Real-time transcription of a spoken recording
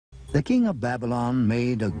The king of Babylon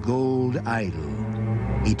made a gold idol.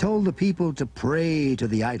 He told the people to pray to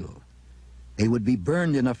the idol. They would be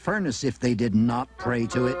burned in a furnace if they did not pray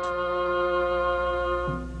to it.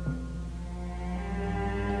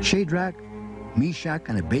 Shadrach, Meshach,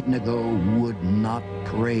 and Abednego would not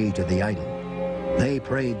pray to the idol. They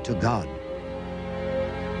prayed to God.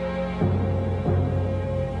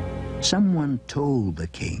 Someone told the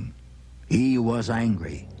king. He was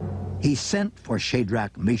angry. He sent for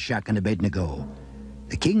Shadrach, Meshach, and Abednego.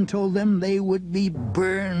 The king told them they would be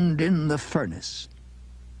burned in the furnace.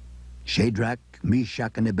 Shadrach,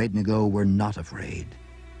 Meshach, and Abednego were not afraid.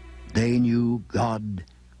 They knew God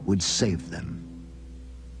would save them.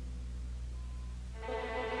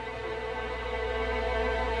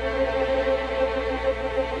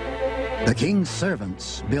 The king's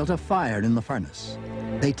servants built a fire in the furnace.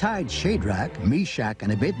 They tied Shadrach, Meshach,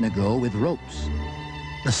 and Abednego with ropes.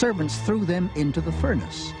 The servants threw them into the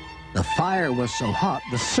furnace. The fire was so hot,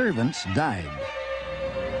 the servants died.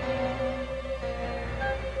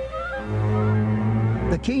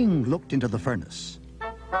 The king looked into the furnace.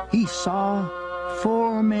 He saw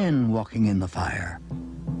 4 men walking in the fire.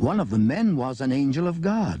 One of the men was an angel of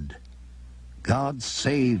God. God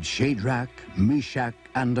saved Shadrach, Meshach,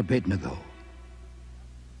 and Abednego.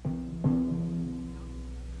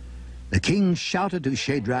 The king shouted to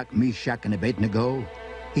Shadrach, Meshach, and Abednego.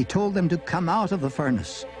 He told them to come out of the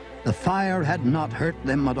furnace. The fire had not hurt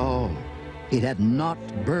them at all. It had not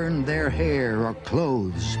burned their hair or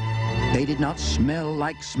clothes. They did not smell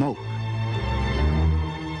like smoke.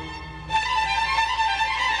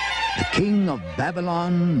 The king of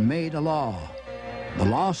Babylon made a law. The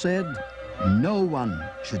law said, no one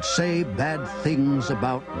should say bad things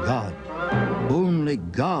about God. Only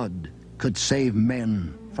God could save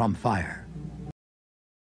men from fire.